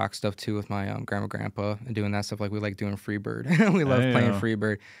into the rock stuff too with my grandpa and doing that stuff. Like we like doing Freebird. We love playing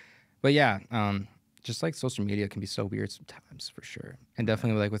Freebird. But yeah, just like social media can be so weird sometimes for sure. And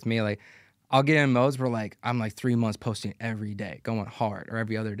definitely like with me, like I'll get in modes where like I'm like 3 months posting every day, going hard, or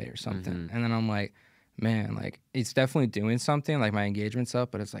every other day or something. And then I'm like, man, like it's definitely doing something. Like my engagement's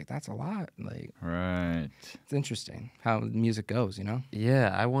up, but it's like that's a lot. Like, right. It's interesting how music goes, you know?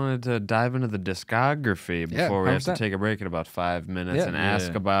 Yeah, I wanted to dive into the discography before we have to take a break in about 5 minutes and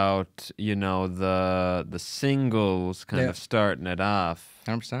ask about, you know, the singles kind of starting it off.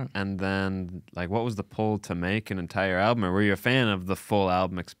 100%. And then, like, what was the pull to make an entire album? Or were you a fan of the full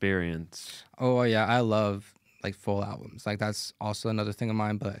album experience? Oh yeah, I love like full albums. Like that's also another thing of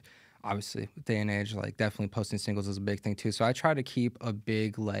mine, but obviously with day and age, like definitely posting singles is a big thing too. So I try to keep a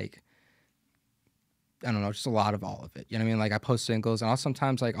big, like, I don't know, just a lot of all of it. You know what I mean? Like I post singles and I'll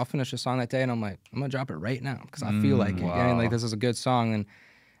sometimes like I'll finish a song that day and I'm like, I'm gonna drop it right now because I feel like it. You know what I mean? Like this is a good song and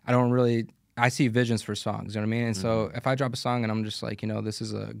I see visions for songs, you know what I mean? And so if I drop a song and I'm just like, you know, this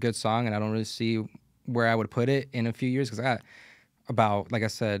is a good song and I don't really see where I would put it in a few years because I got about, like I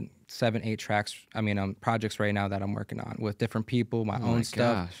said, 7, 8 tracks, projects right now that I'm working on with different people, my own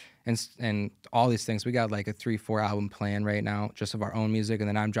stuff. And all these things. We got like a 3-4 album plan right now, just of our own music. And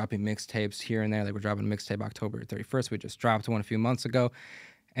then I'm dropping mixtapes here and there. Like we're dropping a mixtape October 31st. We just dropped one a few months ago.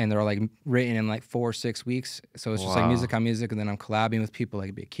 And they're like written in like 4 or 6 weeks. So it's just like music on music. And then I'm collabing with people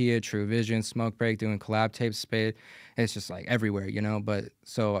like Big Kia, True Vision, Smoke Break, doing collab tapes, Spade. And it's just like everywhere, you know? But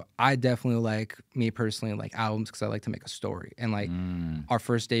so I definitely like, me personally, like albums because I like to make a story. And like our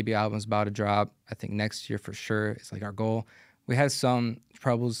first debut album is about to drop, I think next year for sure. It's like our goal. We had some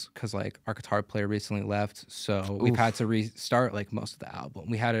troubles because like our guitar player recently left. So we've had to restart like most of the album.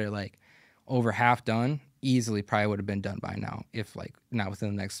 We had it like over half done. Easily probably would have been done by now if like not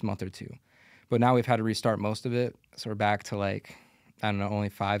within the next month or 2. But now we've had to restart most of it. So we're back to like, I don't know, only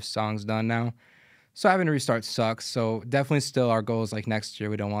 5 songs done now. So having to restart sucks. So definitely still our goal is like next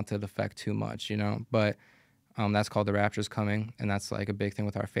year. We don't want it to affect too much, you know? But that's called The Rapture's Coming. And that's like a big thing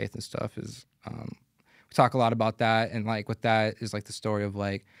with our faith and stuff is we talk a lot about that. And like with that is like the story of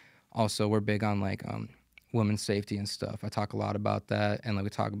like, also we're big on like women's safety and stuff. I talk a lot about that. And like we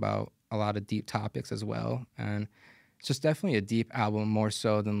talk about a lot of deep topics as well. And it's just definitely a deep album more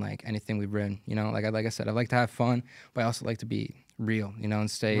so than like anything we've written, you know? Like I said, I like to have fun, but I also like to be real, you know,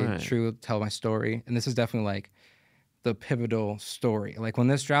 and stay true, tell my story. And this is definitely like the pivotal story. Like when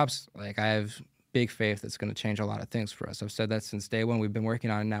this drops, like I have big faith that's going to change a lot of things for us. I've said that since day one. We've been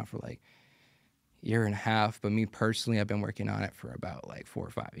working on it now for like 1.5 years, but me personally, I've been working on it for about like 4 or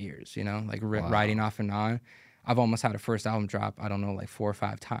 5 years, you know, like writing off and on. I've almost had a first album drop, I don't know, like 4 or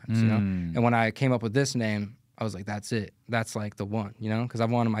 5 times, you know? And when I came up with this name, I was like, that's it. That's like the one, you know? Because I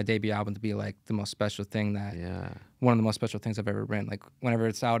wanted my debut album to be like the most special thing one of the most special things I've ever written. Like whenever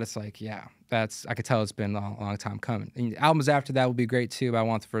it's out, it's like, yeah, I could tell it's been a long time coming. And albums after that will be great too, but I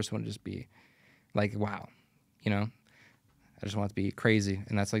want the first one to just be like, wow, you know? I just want it to be crazy.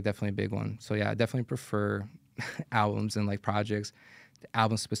 And that's like definitely a big one. So yeah, I definitely prefer albums and like projects. The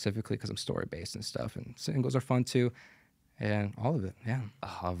album specifically because I'm story based and stuff, and singles are fun too, and all of it. Yeah,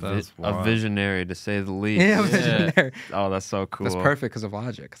 a visionary to say the least. Yeah, visionary. Oh, that's so cool. That's perfect because of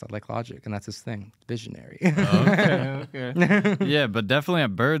Logic, because I like Logic, and that's his thing, visionary. Okay. Yeah, but definitely a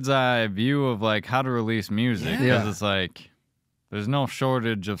bird's eye view of like how to release music because it's like there's no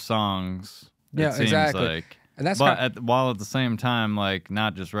shortage of songs. Yeah, exactly. Like. And that's while at the same time, like,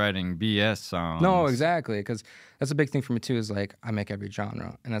 not just writing BS songs. No, exactly, because that's a big thing for me, too, is, like, I make every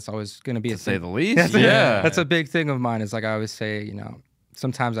genre, and that's always going to be to a say thing. the least, yeah. That's a big thing of mine, is, like, I always say, you know,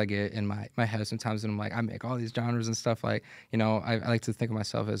 sometimes I get in my head, sometimes I'm like, I make all these genres and stuff, like, you know, I like to think of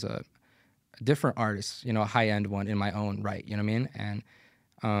myself as a different artist, you know, a high-end one in my own right, you know what I mean?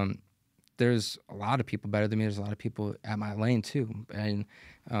 And there's a lot of people better than me, there's a lot of people at my lane, too, and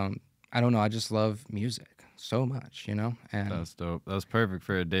I don't know, I just love music so much, you know? And that's dope. That's perfect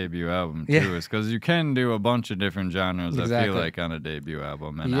for a debut album too. It's because you can do a bunch of different genres. Exactly. I feel like on a debut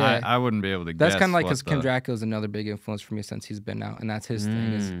album, and I wouldn't be able to. That's kind of like because Kim Dracula's another big influence for me since he's been out, and that's his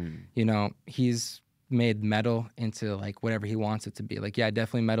thing. Is you know he's made metal into like whatever he wants it to be. Like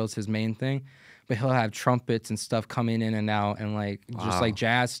definitely metal's his main thing, but he'll have trumpets and stuff coming in and out and like just like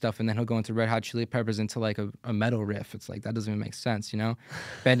jazz stuff, and then he'll go into Red Hot Chili Peppers into like a metal riff. It's like that doesn't even make sense, you know?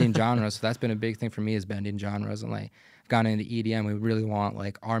 Bending genres. So that's been a big thing for me is bending genres, and like gone into EDM. We really want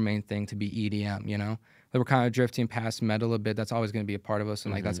like our main thing to be EDM, you know? Like we're kind of drifting past metal a bit. That's always going to be a part of us,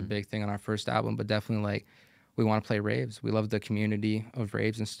 and like that's a big thing on our first album. But definitely like we want to play raves. We love the community of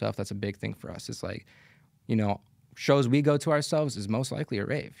raves and stuff. That's a big thing for us. It's like, you know, shows we go to ourselves is most likely a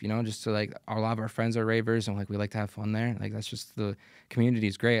rave, you know, just to like, a lot of our friends are ravers and like, we like to have fun there. Like, that's just, the community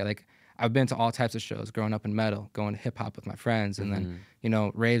is great. Like, I've been to all types of shows growing up in metal, going to hip hop with my friends, and then, you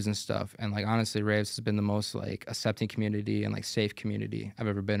know, raves and stuff. And like, honestly, raves has been the most like accepting community and like safe community I've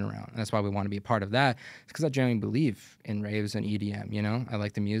ever been around. And that's why we want to be a part of that. It's because I genuinely believe in raves and EDM, you know, I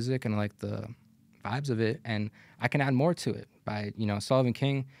like the music and I like the vibes of it, and I can add more to it by, you know, Sullivan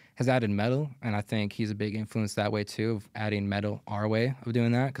King has added metal, and I think he's a big influence that way too, of adding metal our way of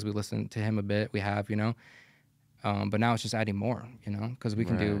doing that, because we listen to him a bit, we have, you know, but now it's just adding more, you know, because we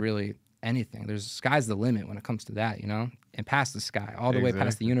can do really anything. There's sky's the limit when it comes to that, you know, and past the sky, all the way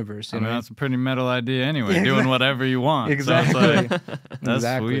past the universe. I mean, that's a pretty metal idea anyway, doing whatever you want. Exactly. So it's like,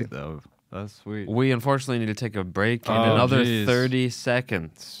 that's sweet though. That's sweet. We unfortunately need to take a break in another 30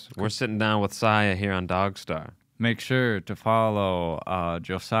 seconds. We're sitting down with Saya here on DogStar. Make sure to follow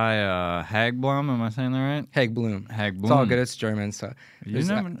Josiah Hagblom. Am I saying that right? Hagblom. Hagblom. It's all good. It's German. So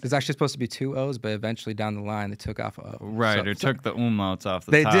there's actually supposed to be 2 O's, but eventually down the line they took off a O. Right, or took the umlauts off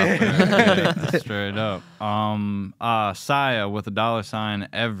the they top. They did. Straight up. Saya with $$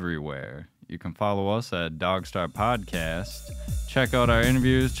 everywhere. You can follow us at DogStar Podcast. Check out our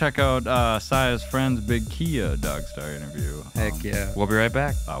interviews. Check out Saya's friend's Big Kia DogStar interview. Heck yeah. We'll be right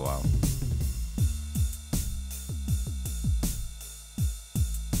back. Oh, wow.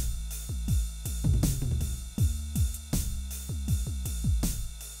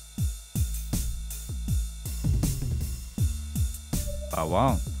 Oh,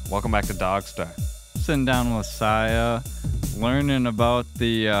 wow. Welcome back to DogStar. Sitting down with Saya, learning about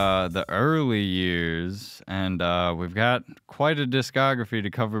the early years, and we've got quite a discography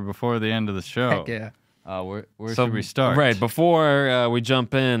to cover before the end of the show. Heck yeah. Where should we start? Right, before we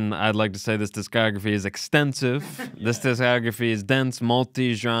jump in, I'd like to say this discography is extensive. This discography is dense,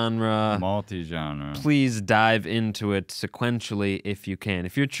 multi-genre. Multi-genre. Please dive into it sequentially if you can.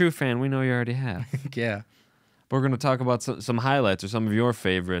 If you're a true fan, we know you already have. Yeah. We're going to talk about some highlights or some of your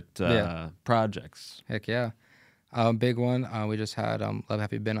favorite projects. Heck yeah. Big one, we just had Love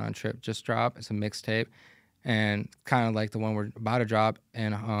Have You Been On Trip just drop. It's a mixtape, and kind of like the one we're about to drop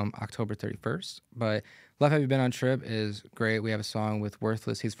in October 31st. But Love Have You Been On Trip is great. We have a song with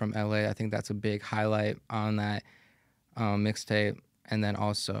Worthless. He's from LA. I think that's a big highlight on that mixtape. And then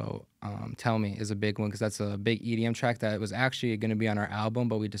also Tell Me is a big one, because that's a big EDM track that was actually going to be on our album,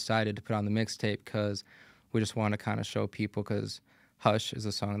 but we decided to put on the mixtape because we just want to kind of show people, because Hush is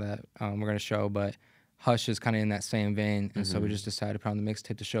a song that we're going to show, but Hush is kind of in that same vein. And so we just decided to put on the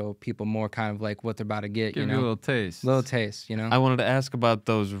mixtape to show people more kind of like what they're about to get, Give you know? you a little taste. Little taste, you know? I wanted to ask about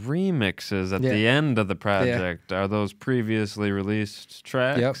those remixes at the end of the project. Are those previously released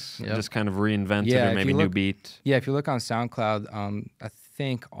tracks? Yep. Just kind of reinvented or maybe new beat? Yeah, if you look on SoundCloud, I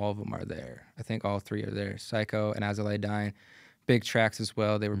think all of them are there. I think all 3 are there. Psycho and As I Lay Dying. Big tracks as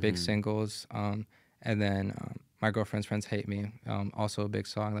well. They were big singles. And then My Girlfriend's Friends Hate Me, also a big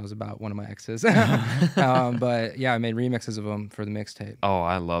song that was about one of my exes. But yeah, I made remixes of them for the mixtape. Oh,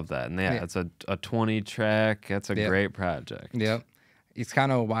 I love that. And yeah, it's a 20 track. That's a great project. Yep. It's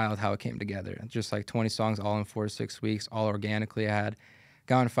kind of wild how it came together. Just like 20 songs all in 4 to 6 weeks, all organically. I had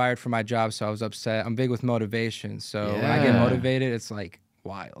gotten fired from my job, so I was upset. I'm big with motivation. So when I get motivated, it's like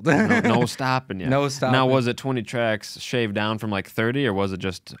wild. no stopping you. No stopping. Now, was it 20 tracks shaved down from like 30, or was it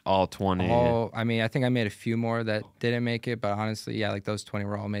just all 20? I mean, I think I made a few more that didn't make it, but honestly, yeah, like those 20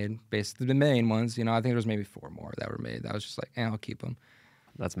 were all made. Basically, the main ones, you know, I think there was maybe 4 more that were made. That was just like, I'll keep them.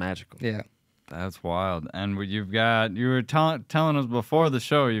 That's magical. Yeah. That's wild. And you were telling us before the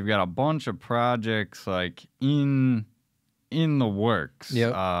show, you've got a bunch of projects like in the works.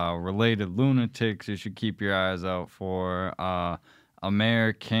 Yep. Related Lunatics, you should keep your eyes out for.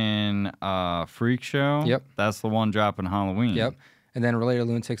 American Freak Show. Yep. That's the one dropping Halloween. Yep. And then Related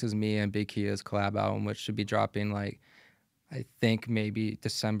Lunatics is me and Big Kia's collab album, which should be dropping like, I think maybe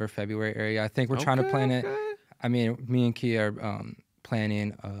December, February area. I think we're trying to plan it. I mean, me and Kia are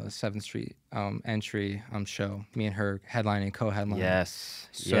planning a 7th Street entry show. Me and her headlining, co-headlining. Yes.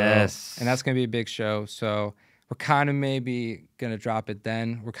 Yes. And that's going to be a big show. So we're kind of maybe going to drop it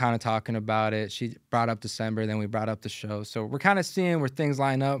then. We're kind of talking about it. She brought up December, then we brought up the show. So we're kind of seeing where things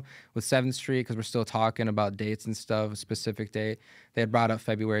line up with 7th Street, because we're still talking about dates and stuff, a specific date. They had brought up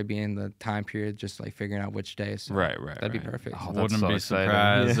February being the time period, just like figuring out which day. So right. That'd be perfect. Oh, wouldn't be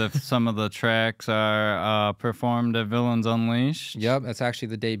surprised if some of the tracks are performed at Villains Unleashed. Yep, that's actually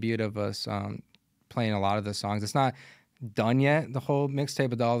the debut of us playing a lot of the songs. It's not done yet, the whole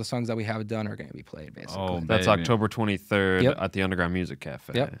mixtape, but all the songs that we have done are going to be played, basically. That's October 23rd at the Underground Music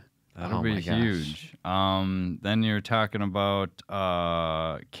Cafe. Yep. That'll be huge. Then you're talking about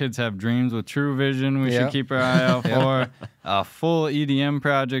Kids Have Dreams with True Vision. We should keep our eye out for. A full EDM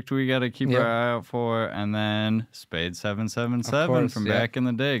project we got to keep our eye out for. And then Spade 777 from back in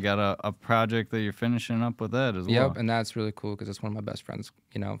the day. Got a project that you're finishing up with that as well. Yep, and that's really cool because it's one of my best friends,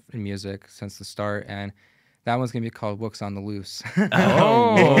 you know, in music since the start. And that one's going to be called Books on the Loose. Books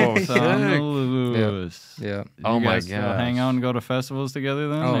on the Loose. Yeah. Oh, my God. Hang out and go to festivals together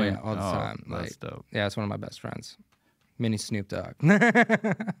then? Oh, yeah, all the time. That's dope. Yeah, it's one of my best friends. Mini Snoop Dogg.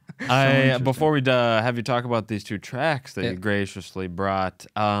 Before we have you talk about these two tracks that you graciously brought,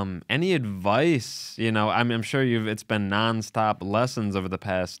 any advice? You know, I'm sure it's been nonstop lessons over the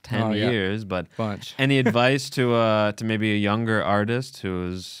past 10 years, but any advice to maybe a younger artist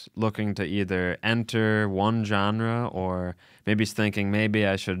who's looking to either enter one genre or maybe is thinking maybe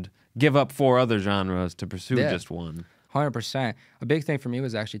I should give up 4 other genres to pursue just one? 100%. A big thing for me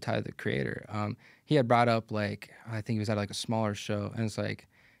was actually Tyler, the Creator. He had brought up, like, I think he was at like a smaller show, and it's like,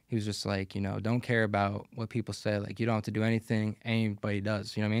 he was just like, you know, don't care about what people say. Like, you don't have to do anything anybody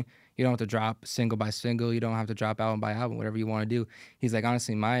does, you know what I mean? You don't have to drop single by single. You don't have to drop album by album, whatever you want to do. He's like,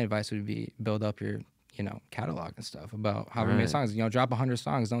 honestly, my advice would be build up your, you know, catalog and stuff about however many songs. You know, drop 100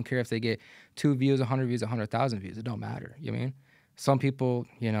 songs. Don't care if they get 2 views, 100 views, 100,000 views. It don't matter, you know what I mean? Some people,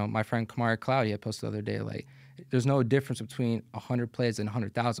 you know, my friend Kamari Cloud, he had posted the other day, like, there's no difference between 100 plays and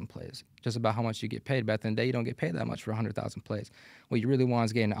 100,000 plays. Just about how much you get paid. But at the end of the day, you don't get paid that much for 100,000 plays. What you really want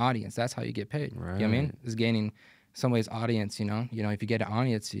is getting an audience. That's how you get paid. Right. You know what I mean? Is gaining somebody's audience, you know? You know, if you get an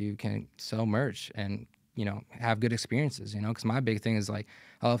audience, you can sell merch and, you know, have good experiences, you know? Because my big thing is, like,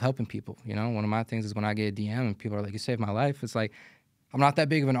 I love helping people, you know? One of my things is when I get a DM and people are like, you saved my life, it's like, I'm not that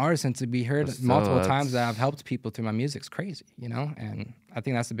big of an artist, and to be heard multiple times that I've helped people through my music's crazy, you know? And I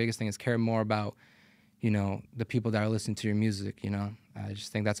think that's the biggest thing is care more about, you know, the people that are listening to your music, you know. I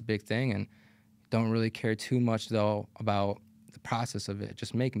just think that's a big thing, and don't really care too much, though, about the process of it.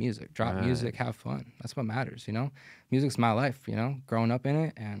 Just make music, drop music, have fun. That's what matters, you know. Music's my life, you know, growing up in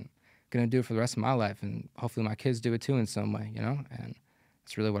it, and gonna do it for the rest of my life, and hopefully my kids do it too in some way, you know. And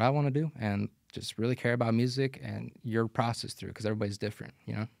it's really what I want to do, and just really care about music and your process through, because everybody's different,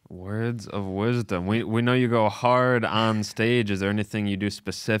 you know? Words of wisdom. We know you go hard on stage. Is there anything you do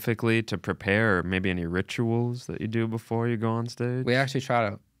specifically to prepare, or maybe any rituals that you do before you go on stage? We actually try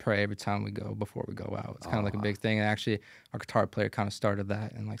to pray every time we go, before we go out. It's kind of like a big thing. And actually, our guitar player kind of started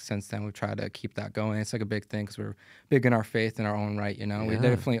that. And like since then, we've tried to keep that going. It's like a big thing because we're big in our faith in our own right, you know? We're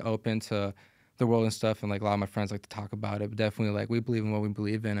definitely open to the world and stuff. And like a lot of my friends like to talk about it. But definitely like we believe in what we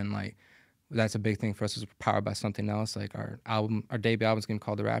believe in. And like, that's a big thing for us is we're powered by something else. Like our debut album's gonna be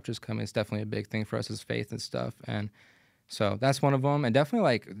called The Raptors Coming. It's definitely a big thing for us is faith and stuff. And so that's one of them. And definitely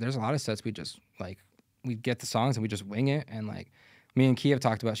like there's a lot of sets we just like, we get the songs and we just wing it. And like me and Kia have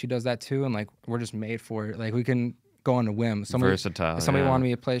talked about, she does that too. And like, we're just made for it. Like we can go on a whim. Versatile. If somebody wanted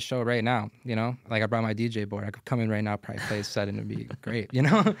me to play a show right now, you know, like I brought my DJ board. I could come in right now, probably play a set and it'd be great, you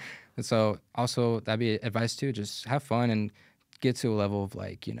know? And so also that'd be advice too. Just have fun and get to a level of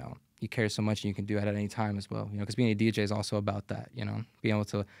like, you know, you care so much and you can do it at any time as well, you know, because being a DJ is also about that, you know, being able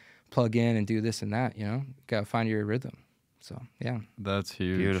to plug in and do this and that, you know, you gotta find your rhythm. So, yeah. That's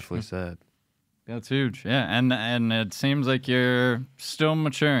huge. Beautifully said. That's huge. Yeah, and it seems like you're still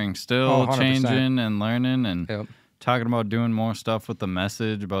maturing, still changing and learning and talking about doing more stuff with the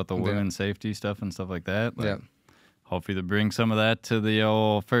message about the women's safety stuff and stuff like that. Like, hopefully to bring some of that to the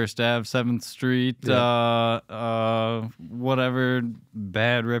old First Ave, 7th Street, whatever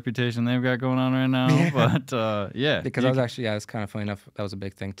bad reputation they've got going on right now. But, yeah. Because I was actually, it's kind of funny enough, that was a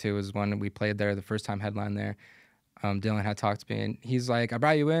big thing, too, is when we played there, the first time headline there, Dylan had talked to me, and he's like, I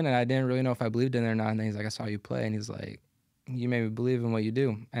brought you in, and I didn't really know if I believed in it or not, and then he's like, I saw you play, and he's like, you made me believe in what you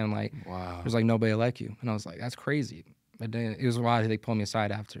do, and like, there's like nobody like you, and I was like, that's crazy. But then it was wild, they pulled me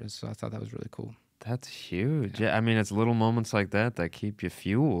aside after, so I thought that was really cool. That's huge. Yeah, I mean, it's little moments like that that keep you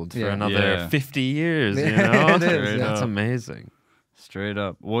fueled for another 50 years, you know? That's amazing. Straight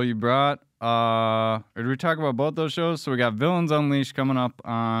up. Well, you brought, or did we talk about both those shows? So we got Villains Unleashed coming up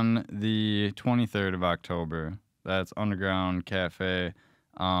on the 23rd of October. That's Underground Cafe.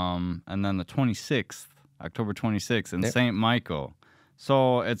 And then the 26th, October 26th in St. Michael.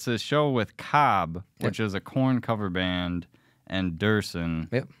 So it's a show with Cobb, which is a Korn cover band, and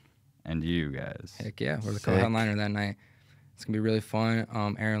Durson. And you guys. Heck yeah, we're the co-headliner that night. It's going to be really fun.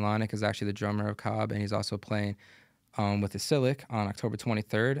 Aaron Lonick is actually the drummer of Cobb, and he's also playing with the Silic on October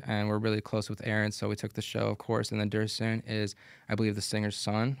 23rd, and we're really close with Aaron, so we took the show, of course. And then Durson is, I believe, the singer's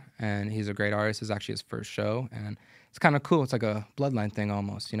son, and he's a great artist. It's actually his first show, and it's kind of cool. It's like a bloodline thing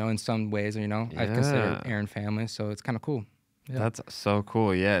almost, you know, in some ways, you know. I consider Aaron family, so it's kind of cool. Yeah. That's so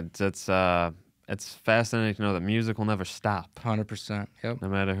cool. Yeah, it's fascinating to know that music will never stop. 100%. Yep. No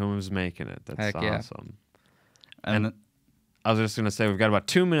matter who's making it. That's Heck awesome. Yeah. And I was just going to say, we've got about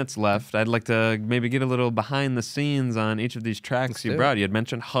 2 minutes left. I'd like to maybe get a little behind the scenes on each of these tracks you brought. You had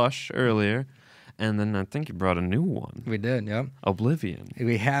mentioned Hush earlier, and then I think you brought a new one. We did, yep. Oblivion.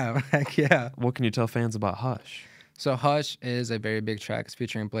 We have, heck yeah. What can you tell fans about Hush? So Hush is a very big track. It's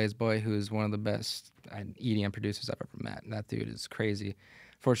featuring Blaze Boy, who's one of the best EDM producers I've ever met. That dude is crazy.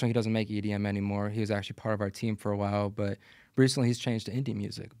 Fortunately, he doesn't make EDM anymore. He was actually part of our team for a while, but recently he's changed to indie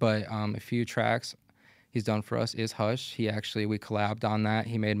music. But a few tracks he's done for us is Hush. We collabed on that.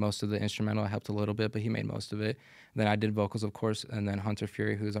 He made most of the instrumental. I helped a little bit, but he made most of it. Then I did vocals, of course, and then Hunter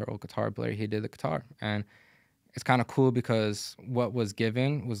Fury, who's our old guitar player, he did the guitar. And it's kind of cool because what was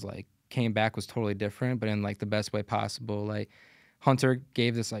given was came back was totally different, but in the best way possible. Hunter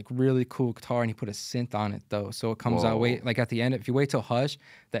gave this really cool guitar and he put a synth on it though. So it comes out at the end, if you wait till Hush,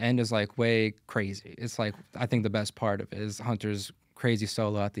 the end is way crazy. It's I think the best part of it is Hunter's crazy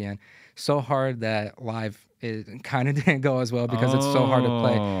solo at the end. So hard that live it kind of didn't go as well because it's so hard to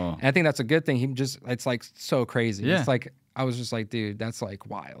play. And I think that's a good thing. It's so crazy. Yeah. It's I was just dude, that's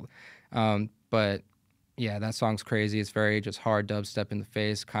wild. But yeah, that song's crazy. It's very just hard dubstep in the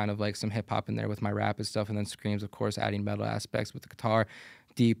face, kind of some hip hop in there with my rap and stuff, and then screams, of course, adding metal aspects with the guitar,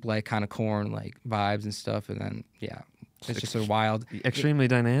 deep kind of Korn vibes and stuff, and then it's just a wild, extremely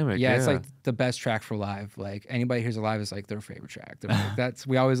dynamic. Yeah, it's the best track for live. Anybody hears it live is their favorite track.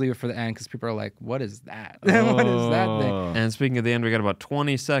 We always leave it for the end because people are what is that? What is that thing? And speaking of the end, we got about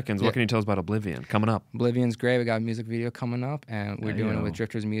 20 seconds. What can you tell us about Oblivion coming up? Oblivion's great. We got a music video coming up, and we're doing it with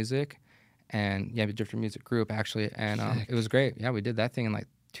Drifters Music. And the Drifter Music Group actually, and it was great. Yeah, we did that thing in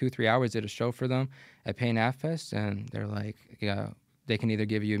 2-3 hours. Did a show for them at Pain Ave Fest, and they're they can either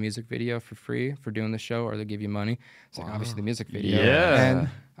give you a music video for free for doing the show, or they'll give you money. It's obviously the music video. Yeah.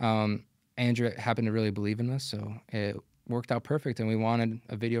 And Andrew happened to really believe in us, so it worked out perfect. And we wanted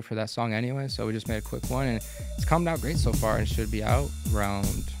a video for that song anyway, so we just made a quick one, and it's come out great so far. And it should be out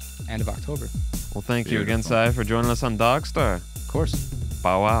around end of October. Well, thank you again, Cy, for joining us on DogStar. Of course.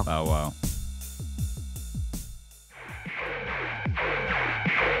 Bow wow. Bow wow.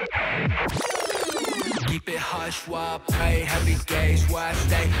 Keep it hush while I pray, heavy gaze where I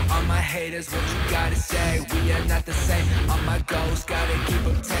stay. On my haters, what you gotta say? We are not the same. On my goals, gotta keep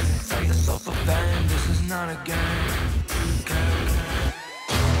them tame. Sell yourself for fame, this is not a game. Okay.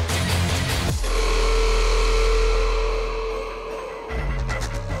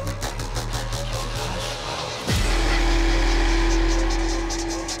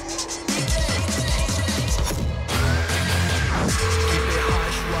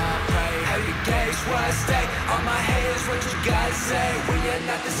 Where I stay, on my haters, what you gotta say? We are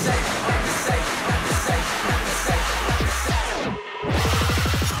not the same, not the same, not the same, not the same, not the same.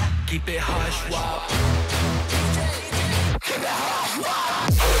 Keep it hush while keep it hush while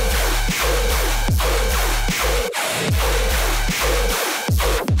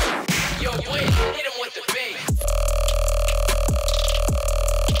yo, boy, hit him with the beat.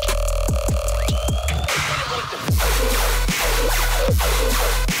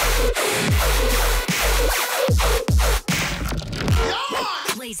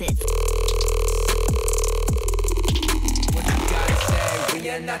 Blaze it. What you gotta say? We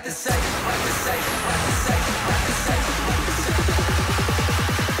are not the same, not the same, not the same, not the same, not the same.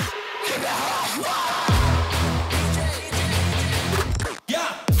 Keep it hot.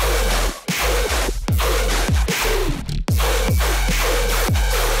 Yeah.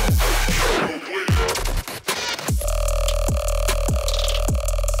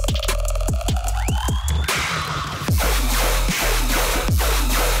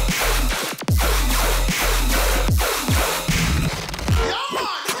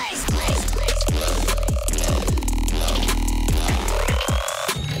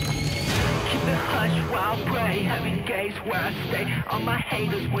 Where I stay, all my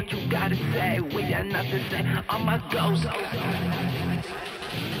haters, what you gotta say? We are not the same. All my goals.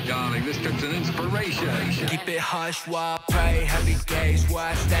 Darling, this trip's an inspiration. Keep it hush while I pray, heavy gaze where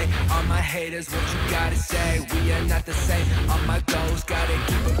I stay. All my haters, what you gotta say? We are not the same. All my goals, gotta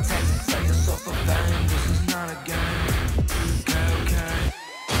keep them tame. Sell yourself for fame, this is not a game. Okay.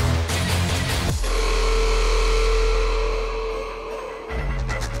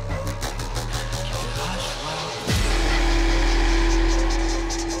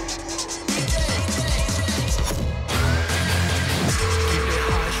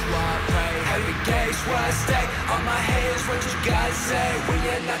 Where I stay, on my haters, what you gotta say? We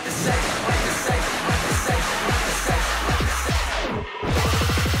are not the same, not the same, not the same, not the same, not the same.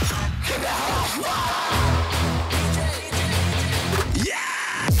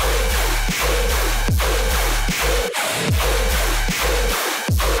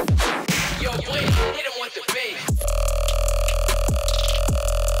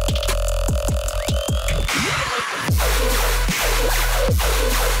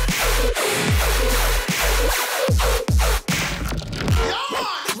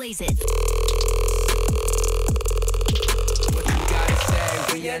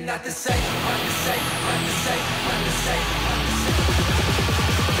 We are not the same, not the same, not the same, not the same, not the same.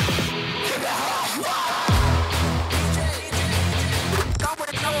 Keep it hot,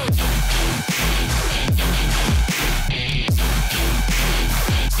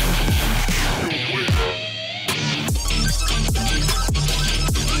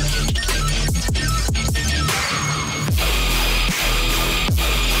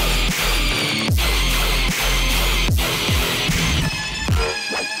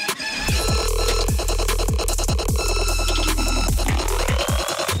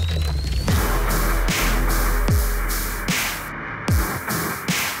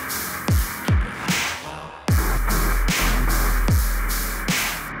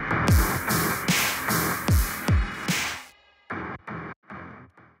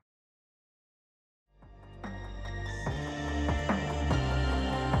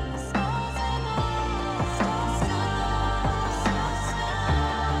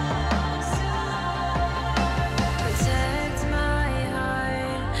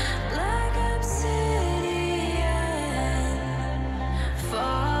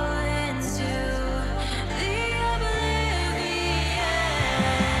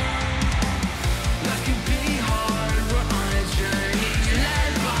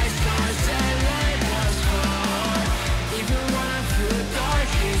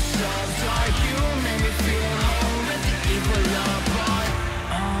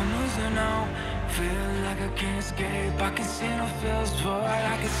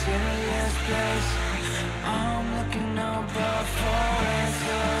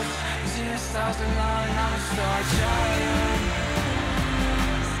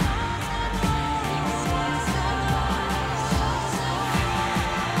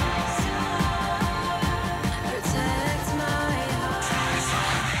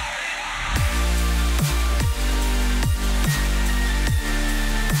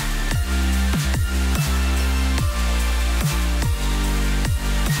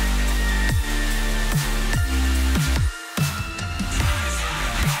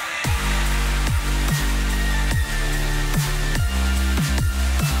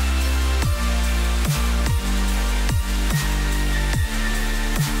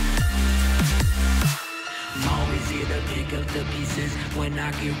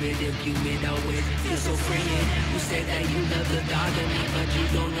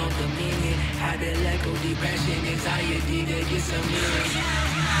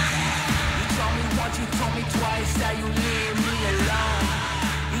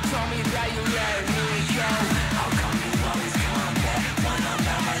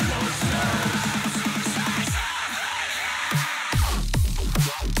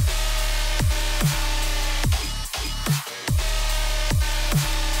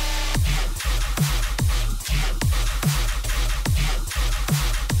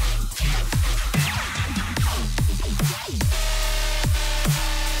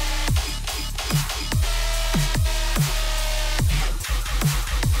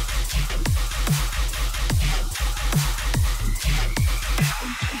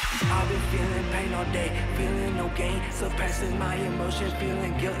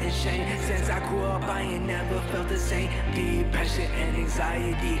 Depression and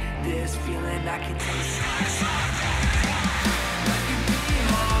anxiety, this feeling I can taste.